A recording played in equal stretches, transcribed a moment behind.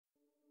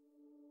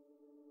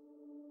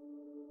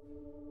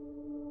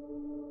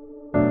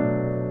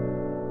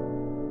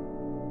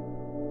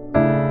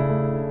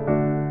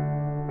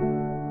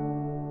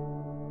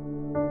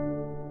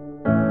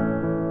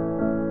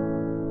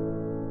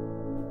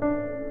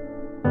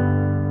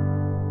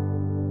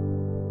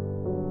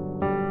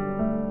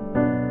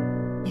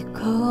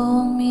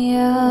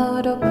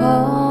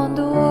upon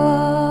the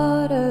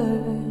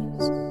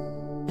waters,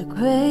 the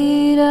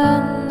great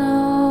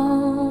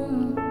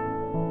unknown.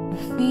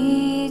 Your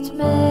feet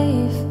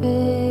may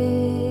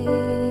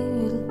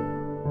fail,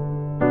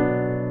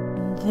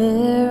 and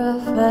there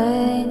I'll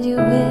find you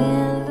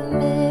in the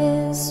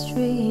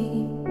mystery,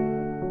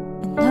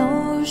 in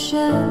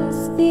oceans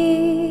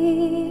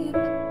deep.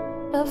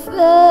 Of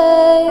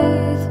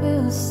faith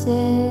will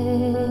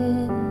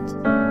stand,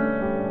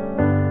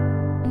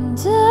 and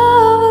I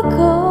will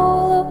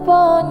call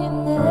upon your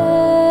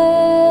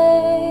name,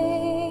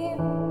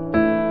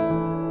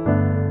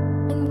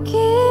 and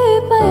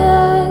keep my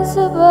eyes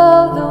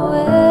above the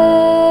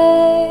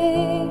waves.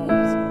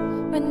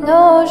 When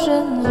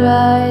oceans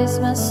rise,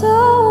 my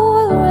soul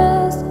will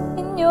rest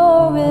in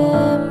your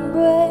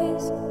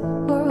embrace,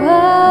 for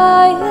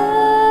I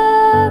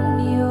am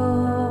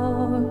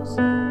yours.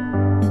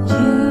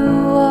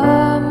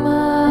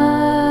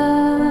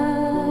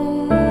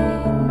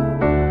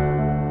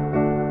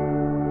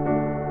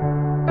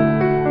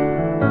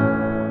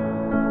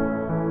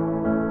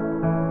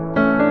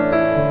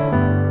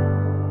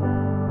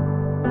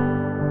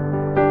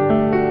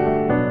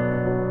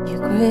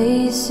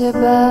 Grace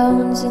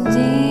abounds in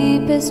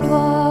deepest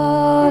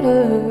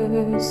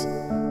waters.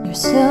 Your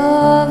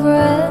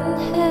sovereign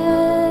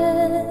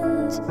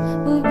hand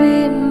will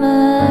be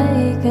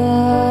my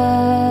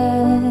guide.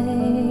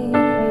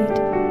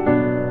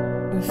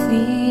 Your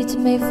feet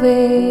may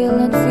fail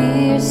and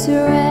fear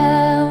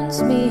surrounds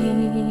me.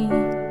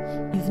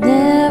 You've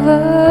never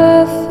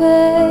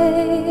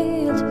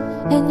failed,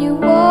 and you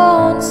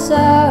won't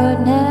start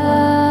now.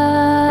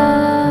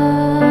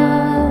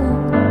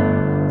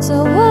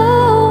 So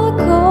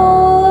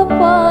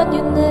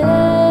your name,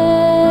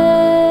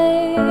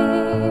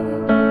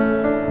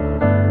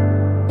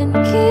 and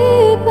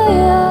keep my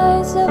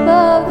eyes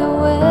above the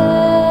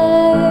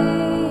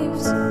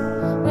waves.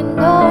 When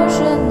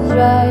oceans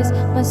rise,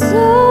 my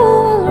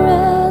soul will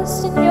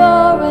rest in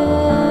your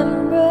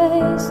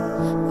embrace,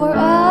 for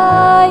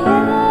I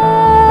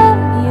am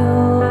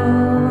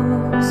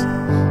yours,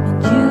 and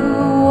you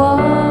are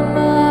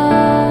mine.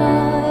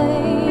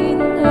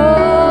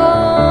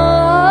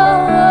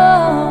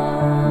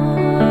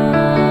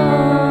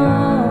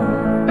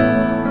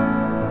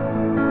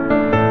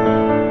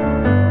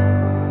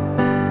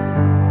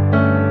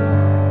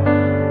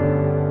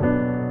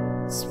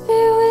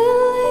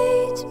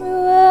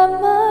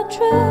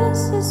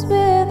 Trust is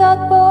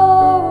without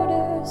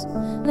borders.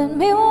 Let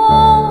me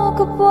walk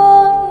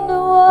upon the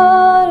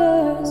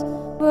waters,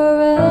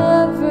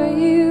 wherever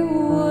you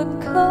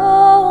would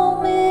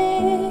call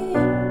me.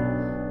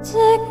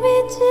 Take me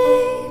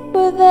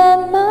deeper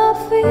than my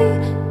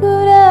feet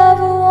could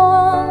ever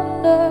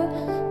wander,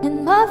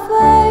 and my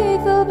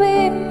faith will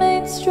be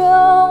made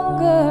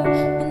stronger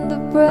in the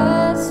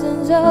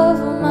presence of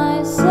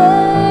my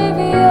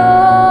Savior.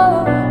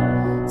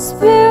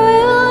 Spirit,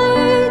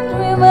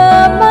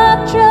 my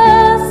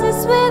trust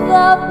is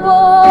without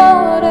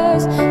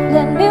borders.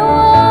 Let me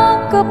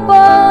walk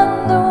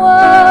upon the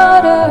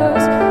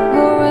waters,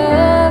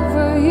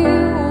 wherever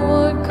you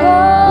would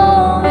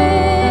call me.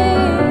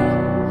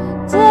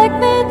 Take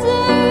me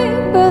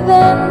deeper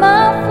than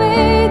my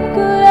feet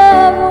could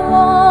ever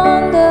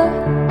wander,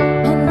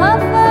 and my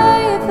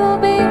faith will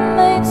be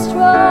made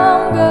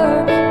stronger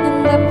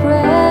in the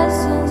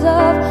presence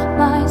of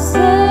my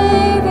Savior.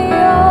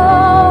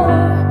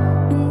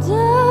 And I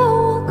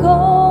will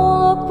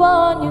call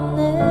upon your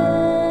name,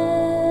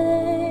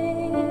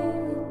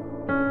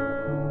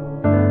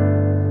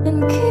 and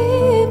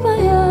keep my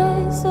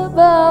eyes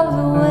above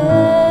the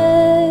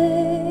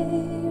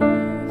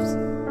waves.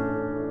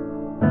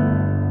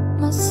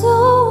 My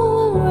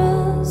soul will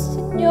rest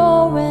in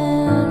your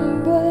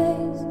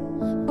embrace,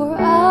 for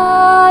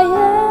I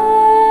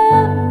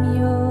am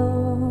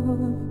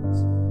yours,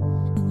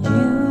 and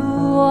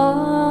you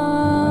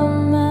are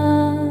mine.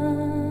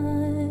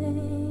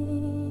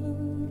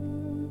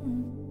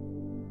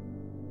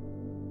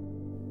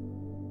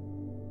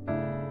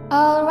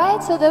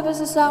 Alright, so that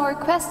was a song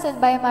requested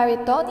by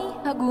Maritoni,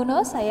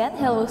 Hagunos. Ayan,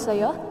 hello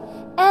sa'yo.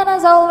 And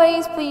as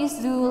always, please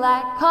do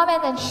like,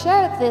 comment, and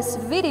share this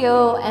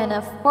video. And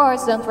of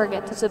course, don't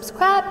forget to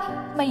subscribe to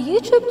my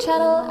YouTube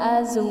channel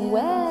as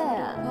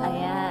well.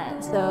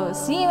 Ayan, so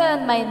see you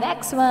on my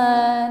next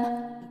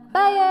one.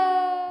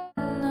 Bye!